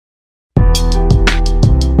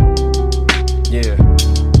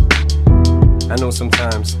know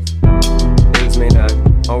sometimes things may not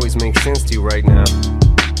always make sense to you right now,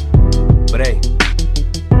 but hey,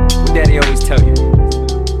 what Daddy always tell you: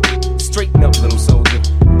 straighten up, little soldier.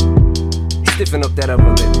 Stiffen up that upper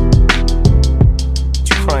lip. What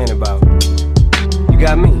you crying about? You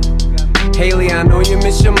got me. Haley, I know you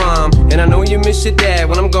miss your mom, and I know you miss your dad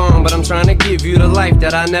when I'm gone, but I'm trying to give you the life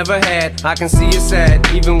that I never had. I can see you sad,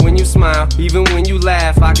 even when you smile, even when you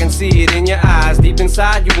laugh. I can see it in your eyes, deep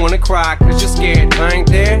inside you wanna cry, cause you're scared. I ain't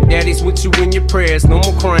there, Daddy's with you in your prayers. No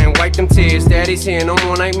more crying, wipe them tears. Daddy's here, no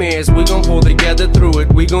more nightmares. We gon' pull together through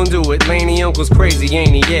it, we gon' do it. Laney uncle's crazy, ain't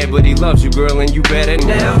he? Yeah, but he loves you, girl, and you better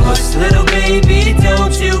now. Hush, little baby,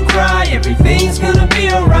 don't you cry. Everything's gonna be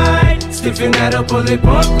alright. Stiffen that upper lip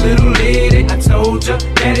up, little lady. I told ya,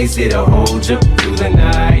 Daddy's here to hold ya through the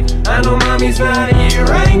night. I know mommy's not here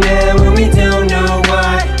right now, and we don't know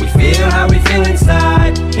why. We feel how we feel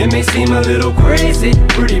inside. It may seem a little crazy,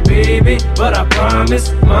 pretty baby, but I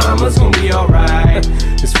promise mama's gonna be alright.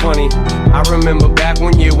 It's funny, I remember back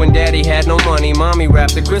one year when Daddy had no money. Mommy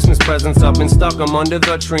wrapped the Christmas presents up and stuck them under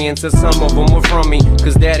the tree and said some of them were from me,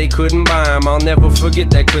 cause Daddy couldn't buy them. I'll never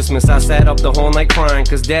forget that Christmas. I sat up the whole night crying,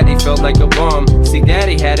 cause Daddy felt like a bum. See,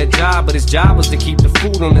 Daddy had a job, but his job was to keep the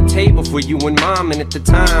food on the table for you and Mom. And at the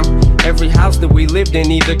time, every house that we lived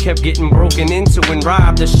in either kept getting broken into and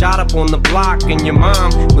robbed or shot up on the block. And your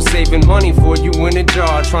mom was saving money for you in a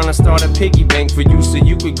jar, trying to start a piggy bank for you so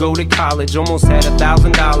you could go to college. Almost had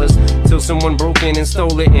 $1,000 till someone broke in and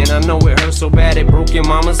stole it. And I know it hurt so bad it broke your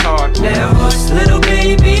mama's heart. Now hush, little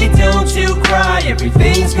baby, don't you cry.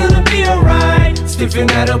 Everything's gonna be alright. Stiffen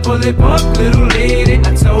that upper lip up, little lady.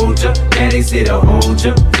 I told ya, Daddy's here to hold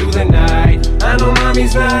ya through the night. I know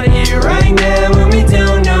mommy's not here right now, and we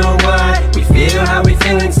don't know why. We feel how we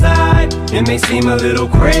feel inside. It may seem a little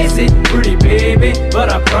crazy, pretty baby, but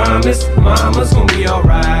I promise mama's gonna be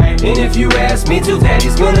alright. And if you ask me to,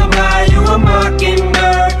 Daddy's gonna buy you a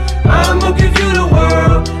Mockingbird. I'ma give you the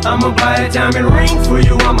world. I'ma buy a diamond ring for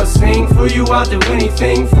you. I'ma sing for you. I'll do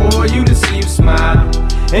anything for you to see you smile.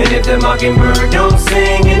 And if the Mockingbird don't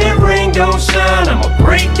sing and that ring don't shine, I'ma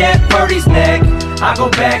break that birdie's neck. I go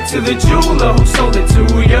back to the jeweler who sold it to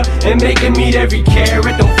ya and make him eat every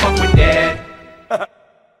carat. Don't fuck with that.